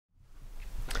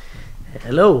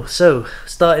Hello, so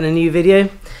starting a new video.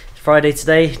 It's Friday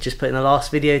today, just putting the last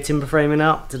video timber framing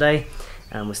out today,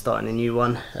 and we're starting a new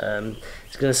one.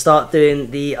 It's going to start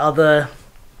doing the other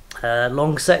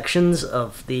long sections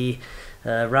of the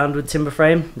roundwood timber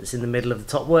frame that's in the middle of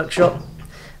the top workshop.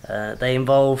 They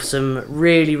involve some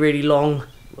really long,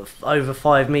 over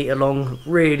 5 meter long,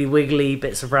 really wiggly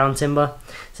bits of round timber,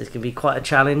 so it's going to be quite a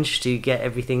challenge to get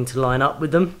everything to line up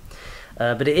with them.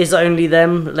 But it is only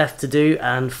them left to do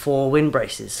and 4 wind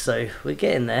braces, so we're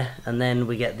getting there, and then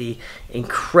we get the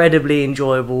incredibly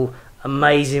enjoyable,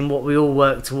 amazing, what we all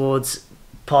work towards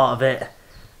part of it,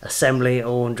 assembling it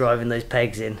all and driving those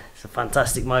pegs in. It's a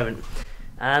fantastic moment,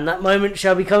 and that moment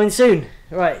shall be coming soon.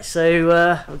 Right, so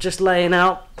I'm just laying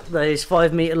out those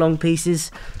 5 meter long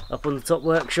pieces up on the top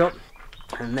workshop,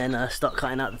 and then start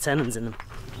cutting out the tenons in them.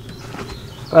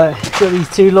 Right, got these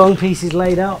 2 long pieces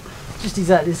laid out. Just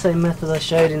exactly the same method I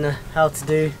showed in the how to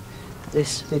do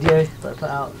this video that I put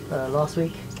out last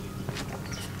week.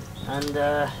 And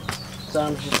so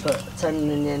I'm just put a tenon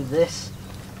in the end of this,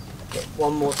 get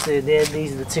one more to the end.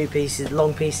 These are the 2 pieces,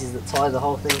 long pieces that tie the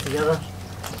whole thing together.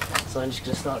 So I'm just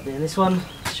going to start doing this one.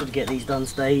 Should get these done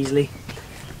today easily,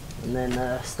 and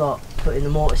then start putting the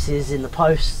mortises in the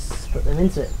posts, put them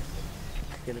into it.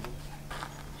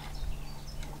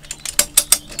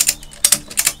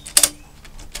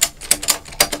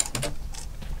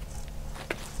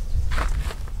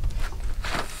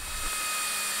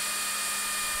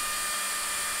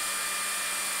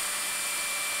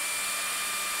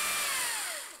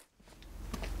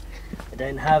 I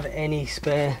don't have any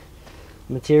spare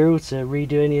material to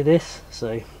redo any of this,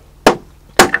 so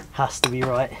has to be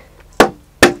right.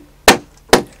 I'm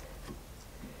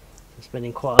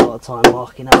spending quite a lot of time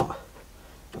marking out.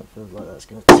 That feels like that's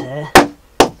going to tear.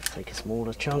 Take a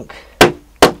smaller chunk.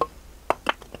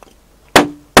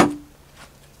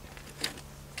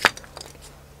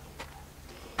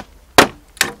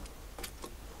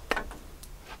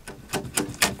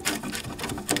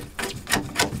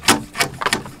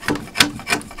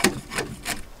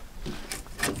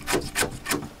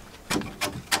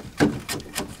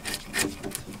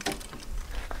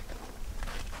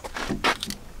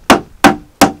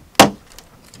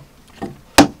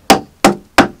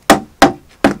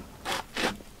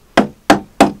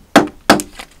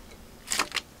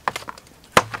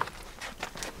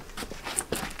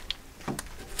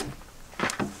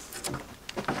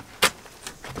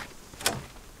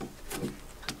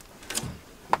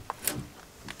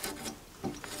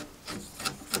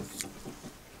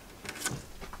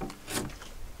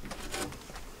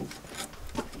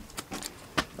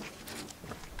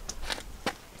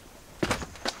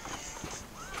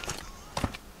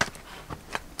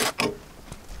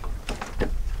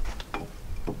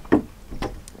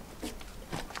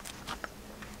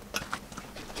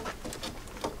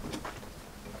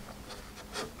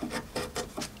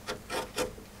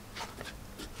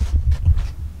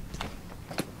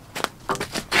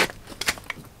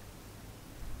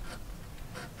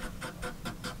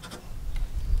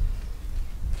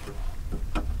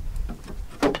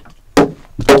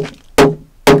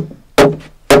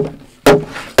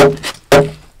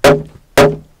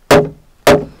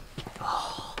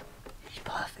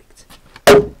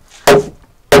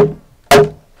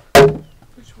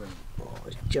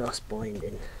 Just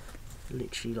binding,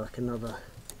 literally like another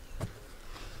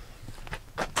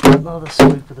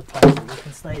swoop of the plate. We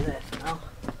can stay there for now.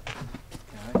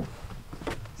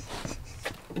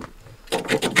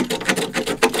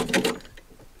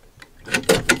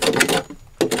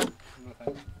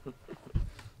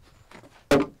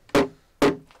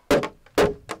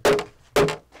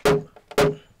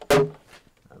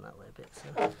 And that way a bit, so.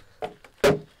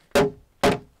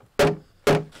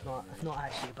 Not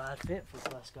actually a bad fit for the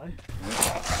first go.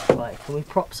 Right, can we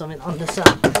prop something under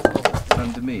Sam?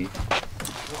 Under me?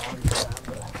 Not under Sam,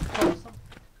 but...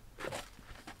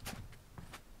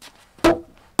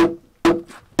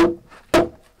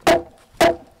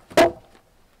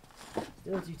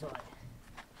 Still too tight.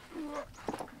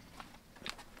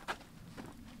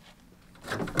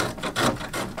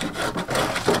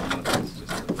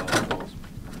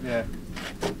 Yeah.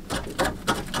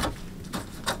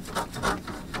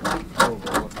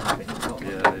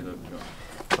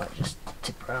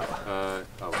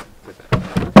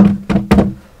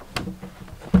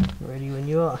 Ready when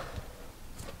you are.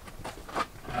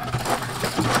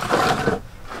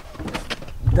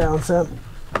 Down, Sam.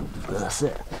 That's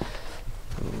it.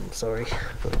 Sorry,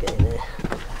 gotta get in there.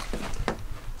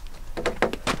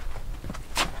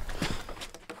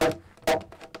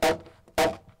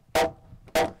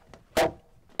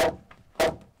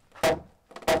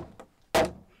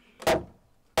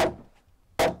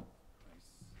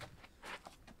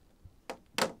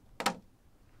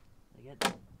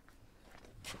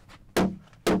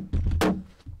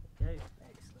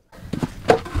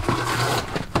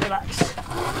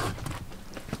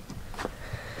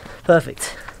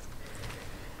 perfect.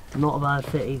 Not a bad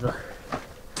fit either.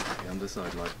 The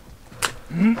underside like.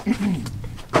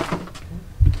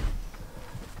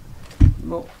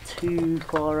 Not too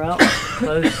far out,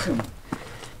 close,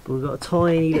 but we've got a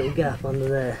tiny little gap under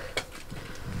there,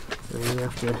 so we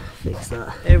have to fix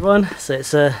that. Hey everyone, so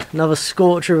it's another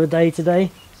scorcher of a day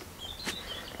today.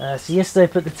 So yesterday I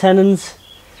put the tenons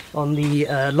on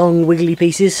the long wiggly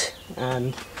pieces,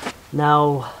 and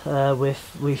now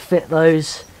we fit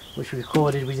those, which we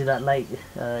recorded. We did that late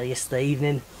yesterday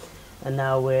evening, and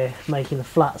now we're making the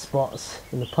flat spots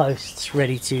in the posts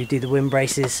ready to do the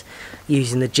windbraces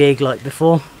using the jig like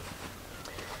before.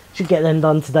 Should get them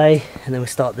done today, and then we'll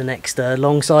start the next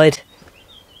long side.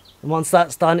 And once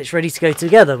that's done, it's ready to go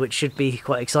together, which should be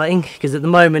quite exciting, because at the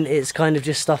moment it's kind of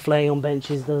just stuff laying on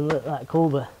benches. Doesn't look that cool,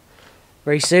 but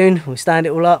very soon when we stand it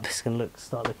all up, it's going to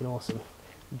start looking awesome.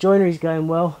 The joinery's going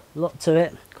well, a lot to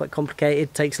it, quite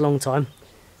complicated, takes a long time.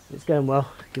 It's going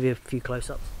well. I'll give you a few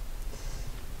close-ups.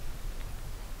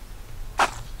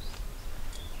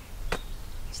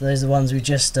 So those are the ones we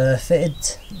just fitted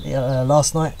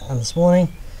last night and this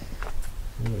morning.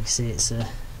 And you can see it's a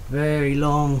very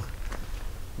long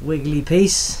wiggly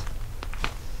piece,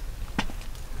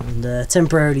 and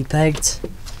temporarily pegged,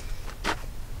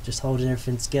 just holding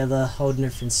everything together, holding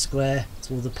everything square,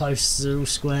 so all the posts are all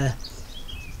square,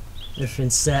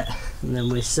 everything's set, and then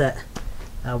we set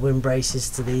our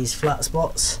windbraces to these flat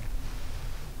spots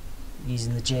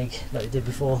using the jig like we did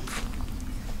before.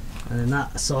 And then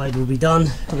that side will be done,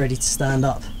 ready to stand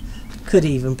up. Could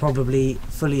even probably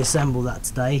fully assemble that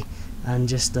today and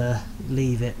just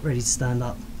leave it ready to stand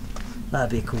up.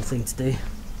 That'd be a cool thing to do.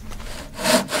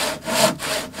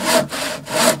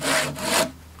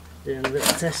 Doing a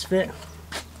little test fit.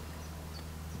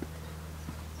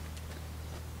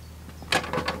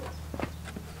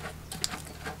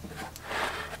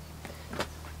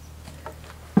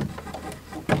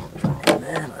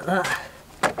 There, like that.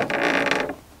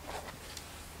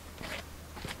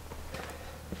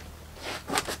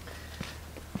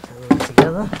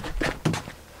 Together.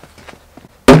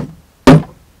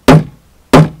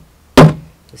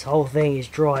 This whole thing is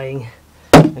drying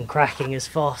and cracking as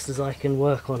fast as I can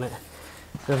work on it,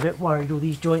 so I'm a bit worried all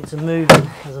these joints are moving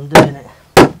as I'm doing it.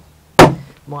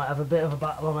 Might have a bit of a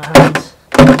battle on my hands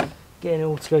getting it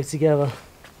all to go together.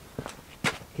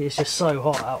 It's just so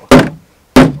hot out.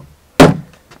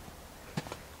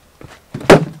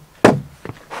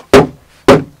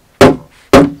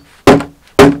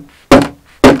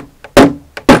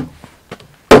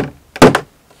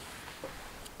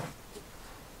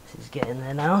 Getting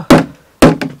there now.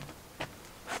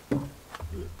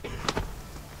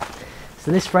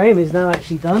 So this frame is now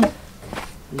actually done.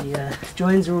 The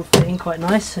joins are all fitting quite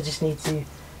nice. I just need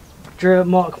to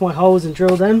mark my holes and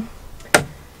drill them,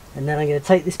 and then I'm going to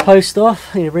take this post off.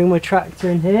 I'm going to bring my tractor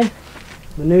in here,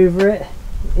 manoeuvre it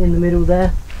in the middle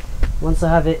there. Once I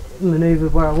have it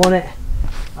manoeuvred where I want it,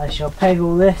 I shall peg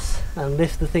all this and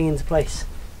lift the thing into place.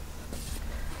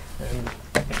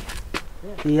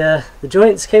 The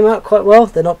joints came out quite well.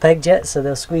 They're not pegged yet, so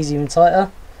they'll squeeze even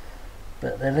tighter,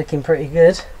 but they're looking pretty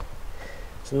good.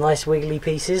 Some nice wiggly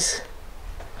pieces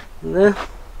in there.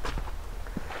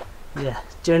 Yeah,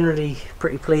 generally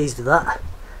pretty pleased with that.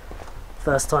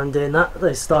 First time doing that.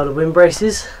 Those style of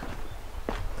windbraces.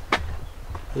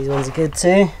 These ones are good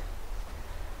too.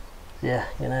 Yeah,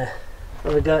 gonna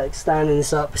have a go at standing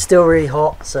this up. It's still really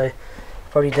hot, so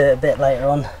probably do it a bit later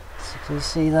on. So can you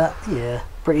see that? Yeah.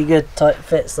 Pretty good, tight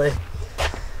fits though.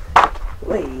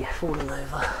 Whee, falling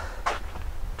over.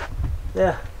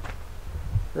 Yeah.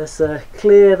 Let's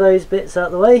clear those bits out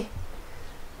of the way.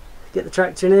 Get the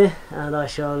tractor in here, and I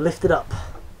shall lift it up.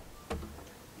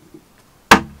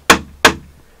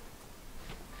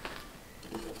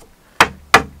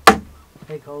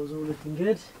 Peg holes all looking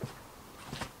good.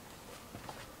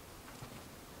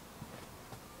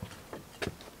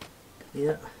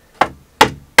 Yeah.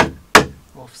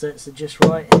 Offsets are just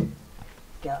right.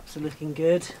 Gaps are looking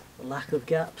good. The lack of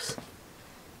gaps.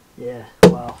 Yeah,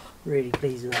 wow, really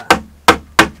pleased with that.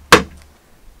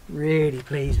 Really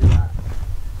pleased with that.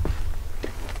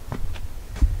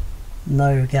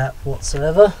 No gap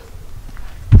whatsoever.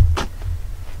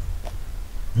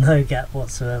 No gap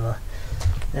whatsoever.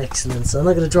 Excellent. So I'm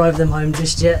not going to drive them home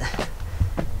just yet.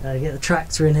 Get the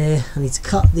tractor in here. I need to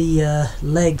cut the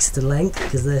legs to length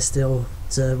because they're still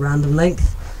to random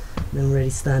length. Then we're ready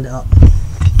to stand it up.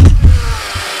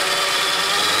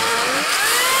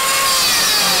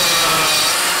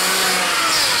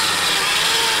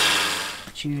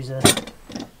 Choose a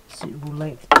suitable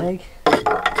length peg.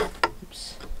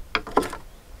 Oops.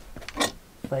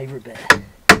 Favourite bit.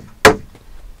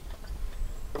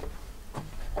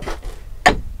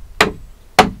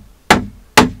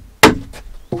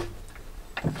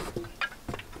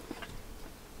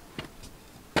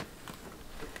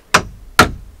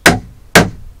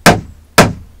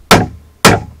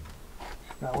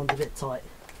 That one's a bit tight.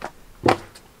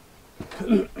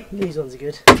 These ones are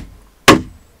good.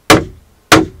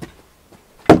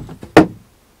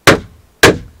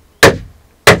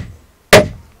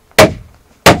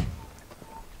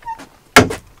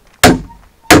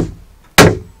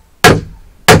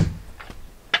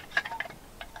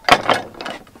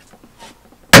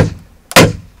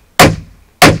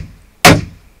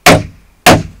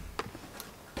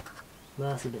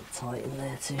 That's a bit tight in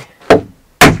there too.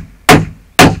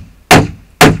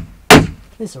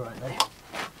 It's alright though.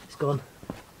 It's gone.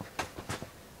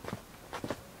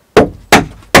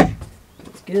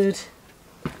 It's good.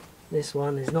 This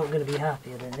one is not going to be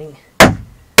happy, I don't think.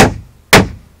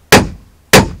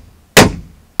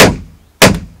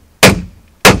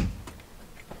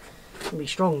 It'll be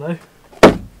strong though.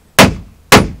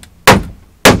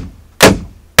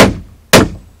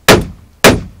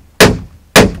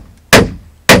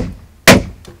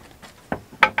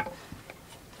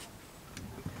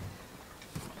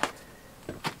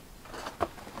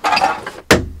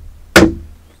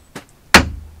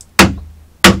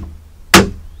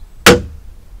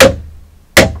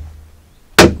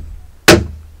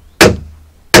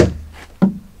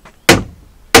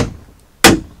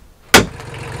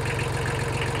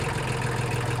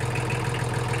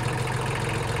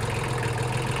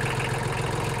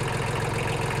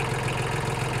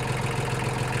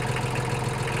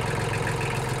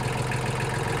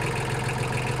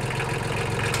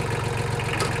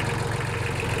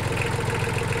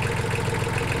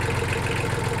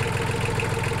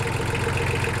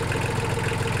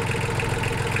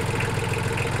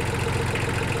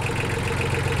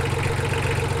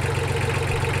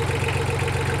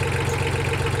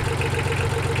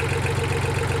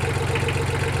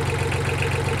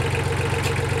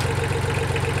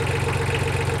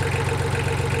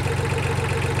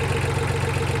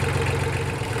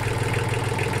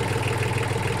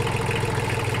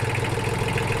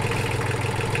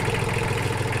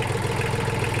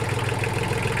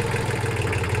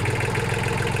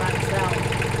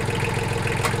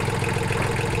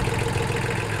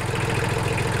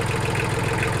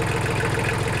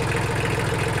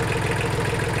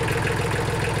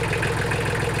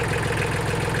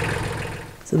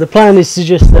 So the plan is to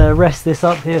just rest this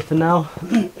up here for now.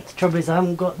 The trouble is I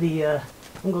haven't got the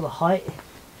height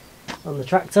on the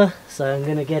tractor, so I'm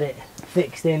going to get it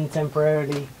fixed in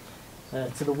temporarily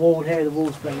to the wall here. The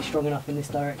wall's plenty strong enough in this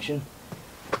direction.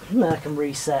 And then I can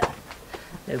reset.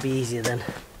 It'll be easier then.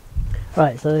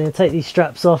 Right, so I'm going to take these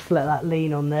straps off, let that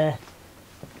lean on there.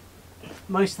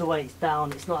 Most of the weight's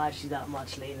down, it's not actually that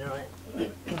much leaning on it.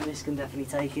 This can definitely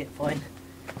take it fine.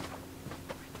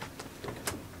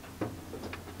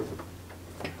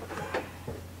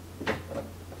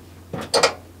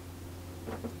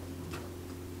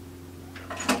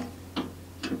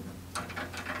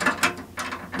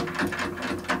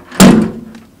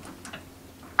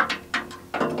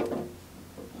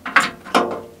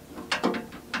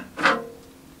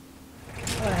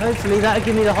 Hopefully that'll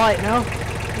give me the height now.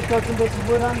 Just got some bits of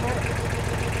wood under it.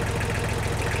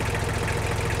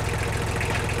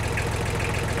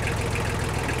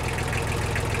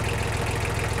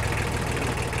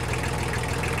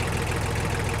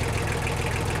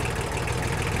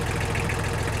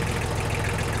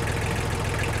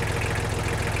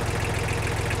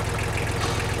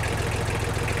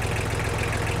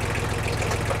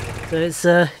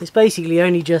 So it's basically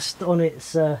only just on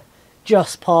its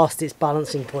just past its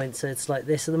balancing point, so it's like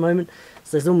this at the moment,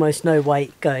 so there's almost no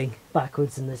weight going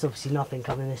backwards, and there's obviously nothing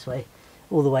coming this way.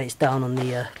 All the weight's down on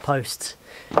the posts.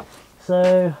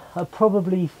 So I'll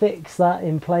probably fix that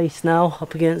in place now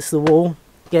up against the wall,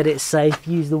 get it safe,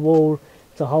 use the wall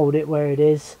to hold it where it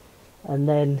is, and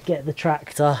then get the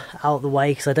tractor out of the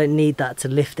way because I don't need that to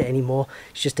lift it anymore.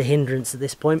 It's just a hindrance at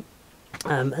this point.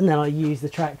 And then I'll use the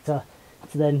tractor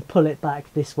to then pull it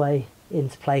back this way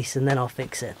into place, and then I'll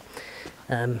fix it.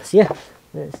 So yeah,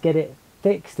 let's get it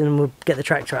fixed and we'll get the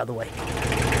tractor out of the way.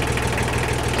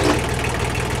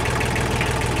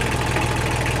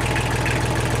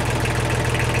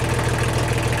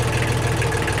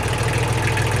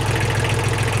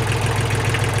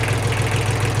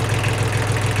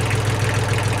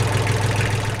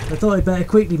 I thought I'd better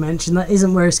quickly mention that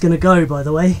isn't where it's going to go, by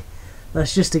the way.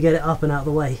 That's just to get it up and out of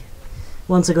the way.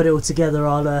 Once I got it all together,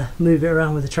 I'll move it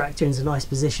around with the tractor into a nice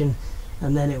position,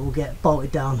 and then it will get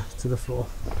bolted down to the floor.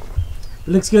 It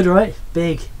looks good, right?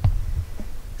 Big.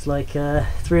 It's like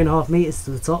 3.5 meters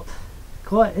to the top.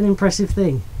 Quite an impressive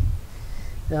thing.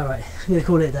 Alright, I'm going to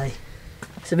call it a day.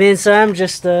 So me and Sam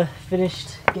just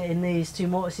finished getting these two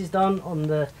mortises done on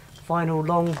the final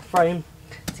long frame.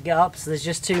 to get up. So there's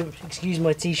just two, excuse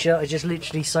my t-shirt, I just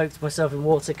literally soaked myself in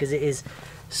water because it is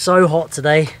so hot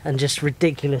today and just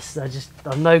ridiculous.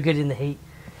 I'm no good in the heat.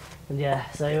 And yeah,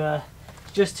 so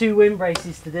just 2 wind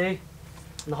braces to do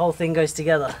and the whole thing goes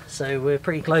together. So we're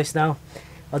pretty close now.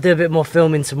 I'll do a bit more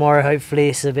filming tomorrow, hopefully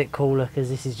it's a bit cooler because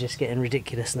this is just getting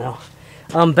ridiculous now.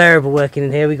 Unbearable working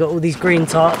in here. We've got all these green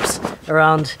tarps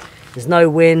around, there's no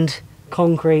wind,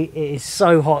 concrete, it is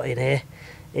so hot in here,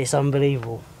 it's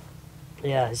unbelievable.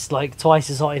 Yeah, it's like twice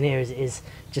as hot in here as it is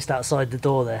just outside the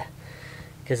door there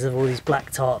because of all these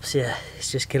black tarps. Yeah,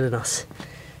 it's just killing us.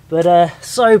 But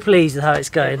so pleased with how it's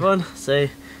going. So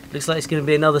looks like it's going to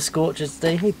be another scorcher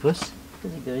today. Hey Puss,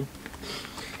 how's it going?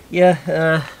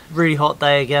 Yeah, really hot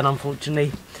day again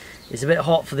unfortunately. It's a bit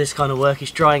hot for this kind of work.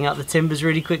 It's drying out the timbers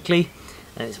really quickly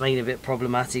and it's making it a bit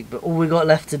problematic, but all we've got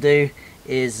left to do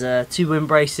is 2 wind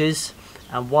braces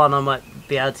and 1 I might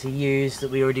be able to use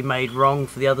that we already made wrong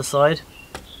for the other side,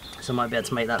 so I might be able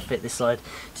to make that fit this side.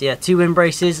 So yeah, 2 wind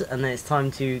braces and then it's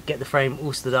time to get the frame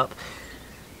all stood up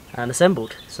and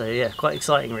assembled. So yeah, quite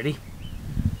exciting really.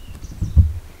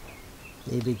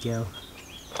 Hey big girl.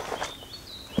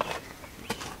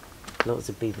 Lots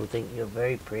of people think you're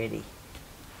very pretty.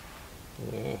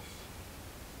 Yes,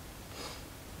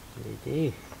 they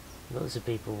do. Lots of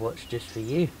people watch just for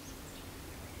you.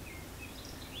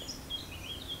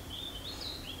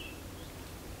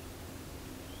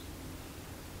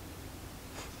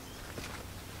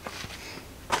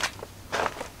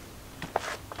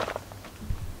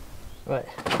 Right,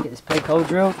 get this peg hole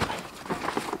drilled.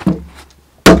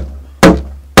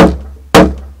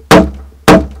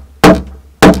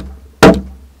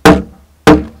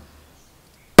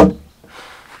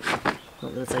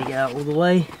 Not going to take it out all the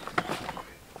way. You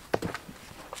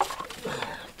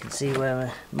can see where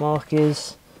my mark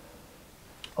is.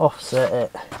 Offset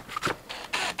it.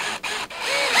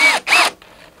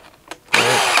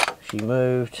 Oh, she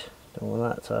moved. Don't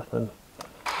want that to happen.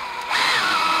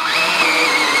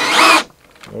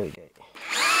 There we go.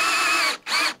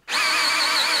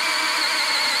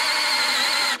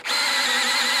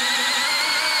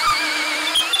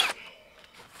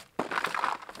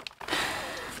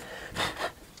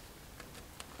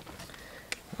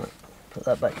 Right, put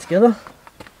that back together.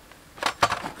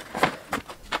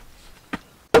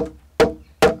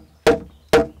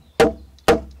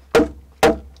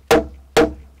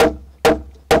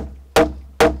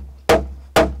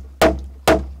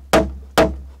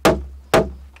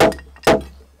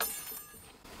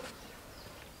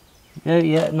 Oh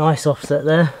yeah, nice offset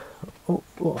there. Oh,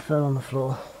 what fell on the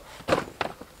floor? Right,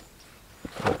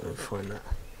 let me find that.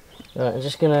 Right, I'm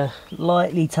just going to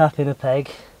lightly tap in a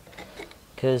peg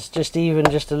because just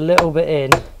a little bit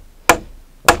in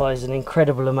applies an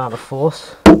incredible amount of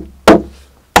force. It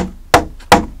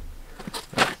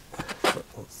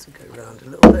wants to go round a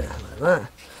little bit like that.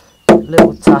 A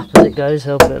little tap as it goes,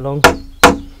 help it along.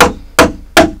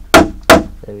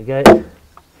 There we go.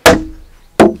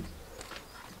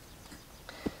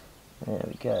 There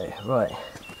we go, right.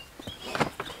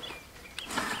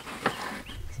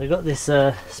 So I got this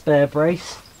spare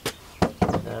brace,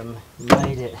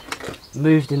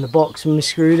 moved in the box when we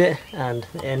screwed it, and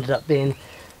it ended up being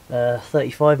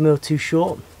 35mm too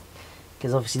short,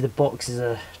 because obviously the box is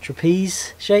a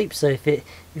trapeze shape, so if it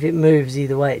moves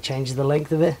either way it changes the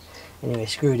length of it. Anyway,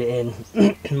 screwed it in,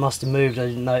 it must have moved, I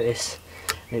didn't notice,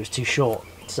 and it was too short.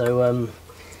 So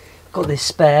got this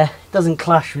spare, it doesn't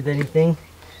clash with anything.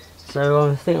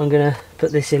 So I think I'm going to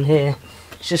put this in here.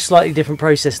 It's just a slightly different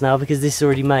process now because this is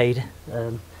already made.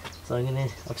 So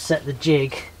I've set the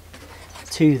jig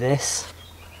to this.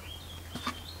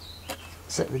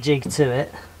 Set the jig to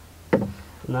it. And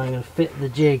now I'm going to fit the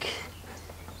jig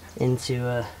into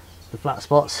the flat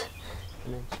spots.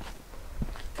 And then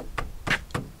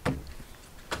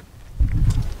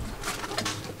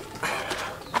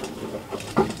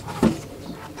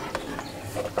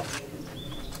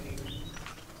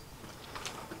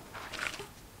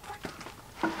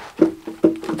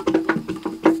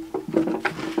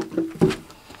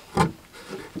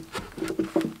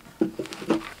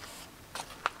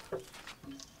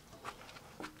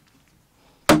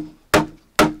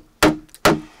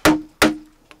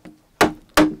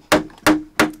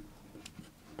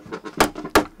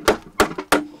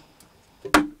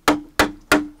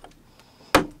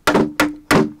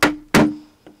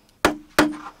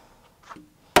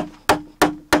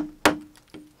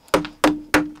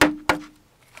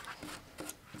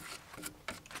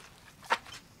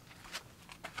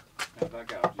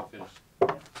Back out, you finished.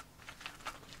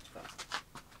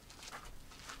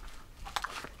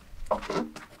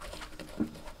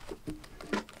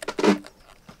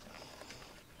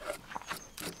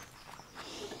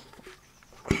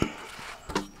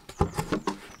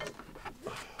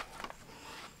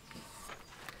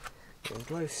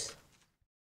 close.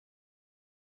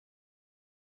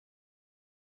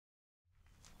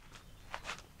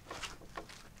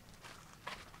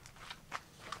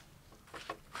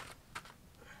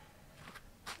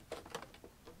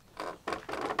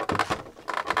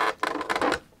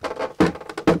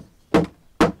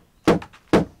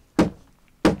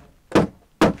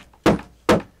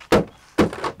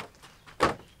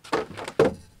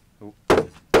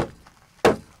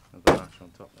 Another latch on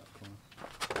top of that corner.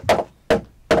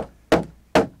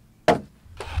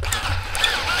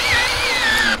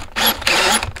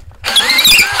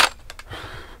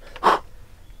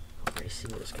 Let's see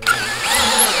what's going on.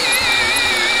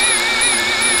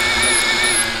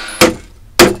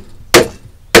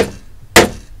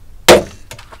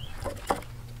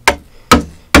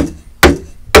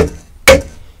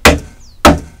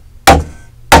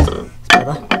 It's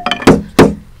better.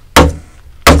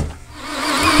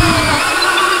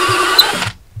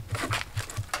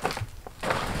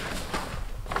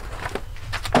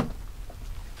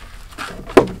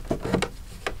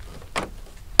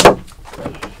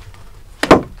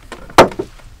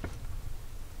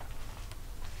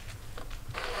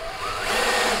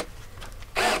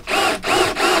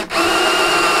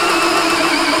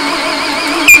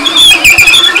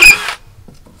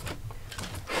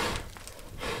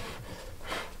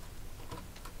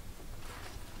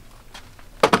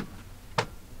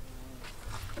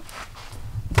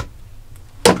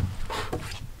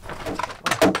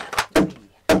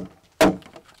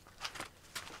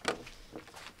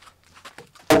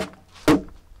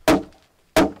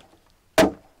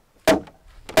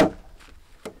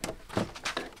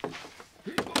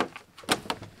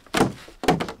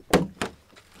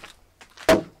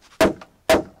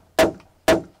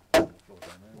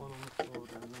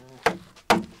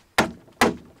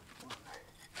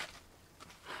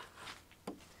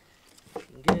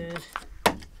 Good.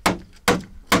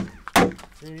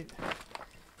 Two.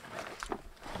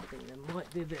 I think there might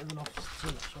be a bit of an too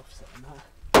much offset in that.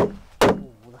 Oh,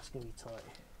 that's going to be tight.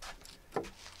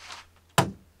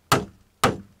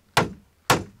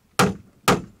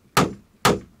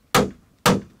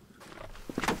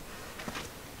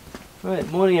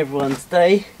 Right, morning everyone.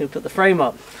 Today we'll put the frame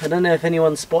up. I don't know if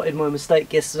anyone spotted my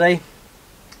mistake yesterday.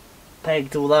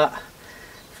 Pegged all that.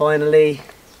 Finally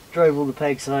drove all the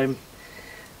pegs home.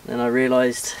 Then I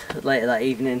realised later that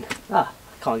evening, I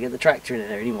can't get the tractor in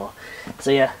there anymore.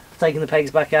 So yeah, I've taken the pegs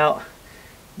back out,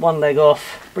 one leg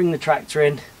off, bring the tractor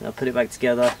in, and I'll put it back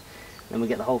together, then we'll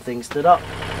get the whole thing stood up.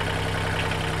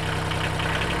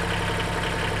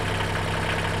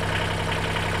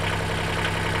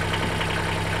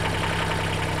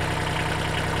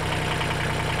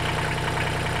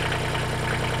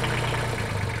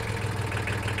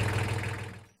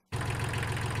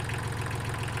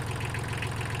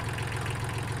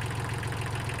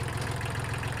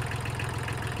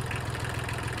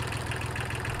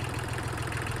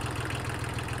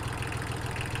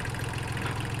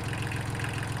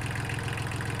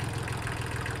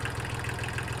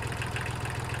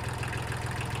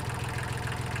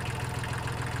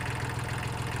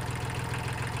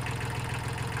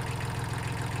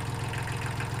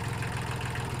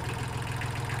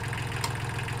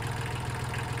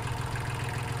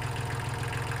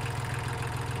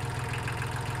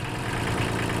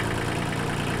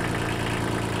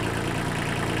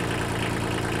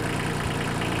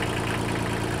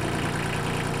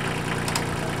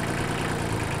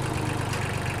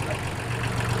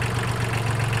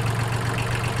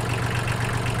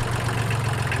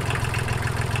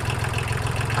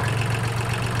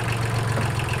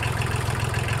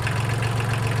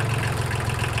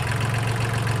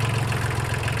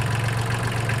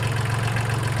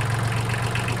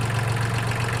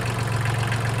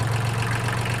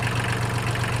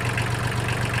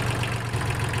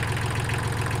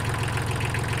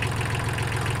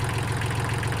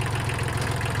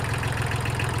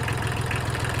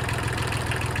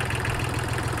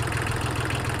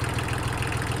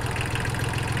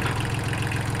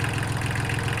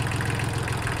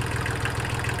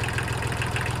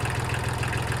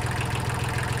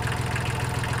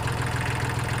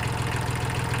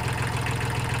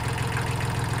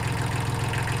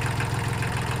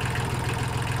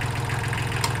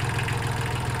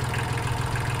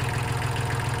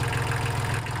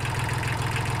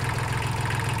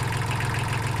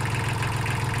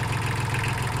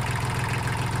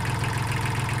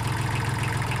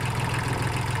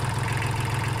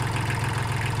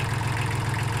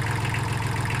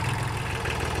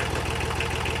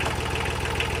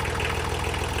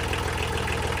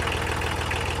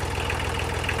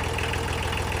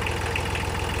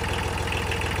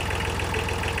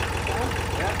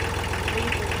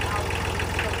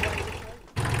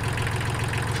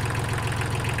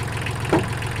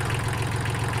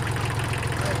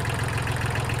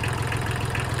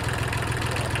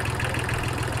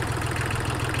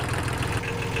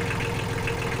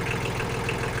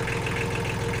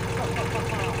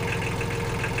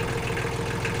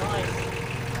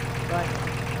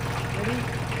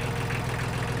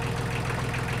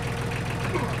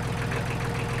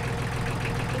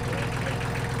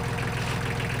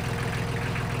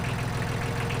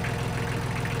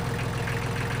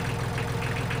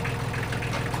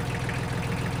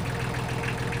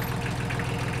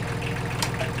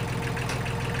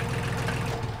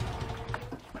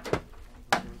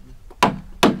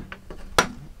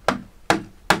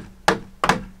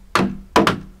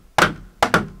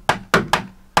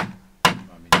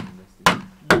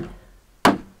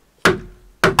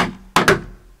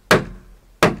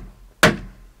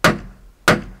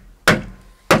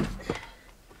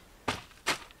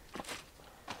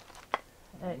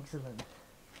 Excellent.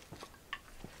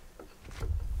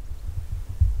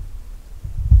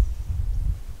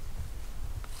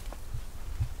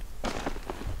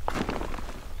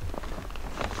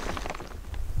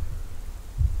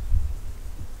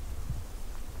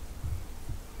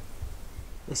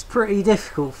 It's pretty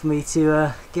difficult for me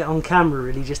to get on camera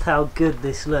really just how good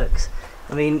this looks.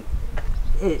 I mean,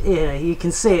 you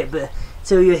can see it, but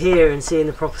till you're here and seeing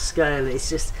the proper scale, it's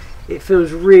just, it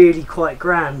feels really quite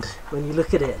grand when you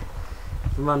look at it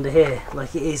from under here.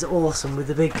 Like, it is awesome with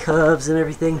the big curves and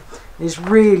everything. It's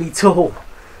really tall.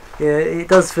 Yeah, it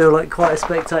does feel like quite a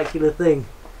spectacular thing.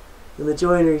 And the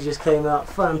joinery just came out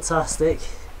fantastic.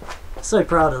 So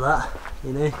proud of that,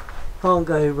 you know. Can't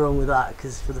go wrong with that,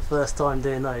 because for the first time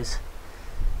doing those,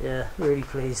 yeah, really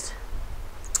pleased.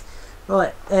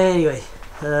 Right, anyway,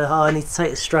 I need to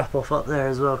take the strap off up there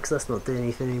as well, because that's not doing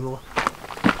anything anymore.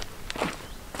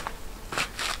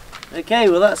 Okay,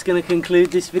 well that's going to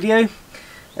conclude this video.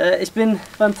 It's been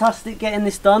fantastic getting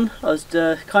this done. I was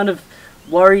kind of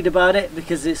worried about it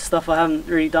because it's stuff I haven't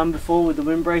really done before with the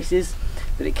wind braces,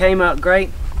 but it came out great.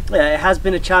 It has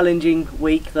been a challenging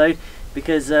week though,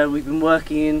 because we've been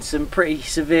working in some pretty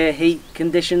severe heat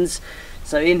conditions.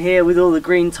 So in here with all the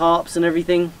green tarps and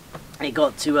everything, it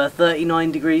got to 39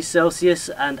 degrees Celsius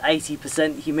and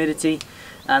 80% humidity,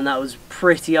 and that was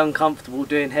pretty uncomfortable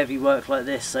doing heavy work like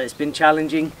this. So it's been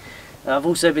challenging. I've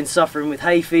also been suffering with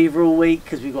hay fever all week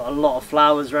because we've got a lot of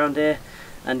flowers around here,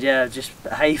 and yeah, just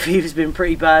hay fever's been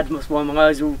pretty bad. That's why my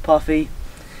eyes are all puffy.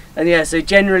 And yeah, so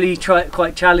generally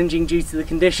quite challenging due to the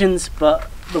conditions, but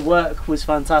the work was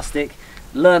fantastic.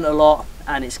 Learned a lot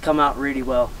and it's come out really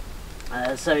well.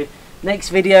 So next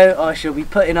video I shall be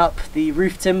putting up the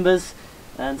roof timbers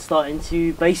and starting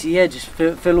to basically just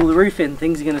fill all the roof in.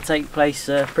 Things are going to take place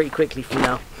pretty quickly from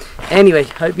now. Anyway,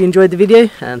 hope you enjoyed the video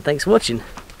and thanks for watching.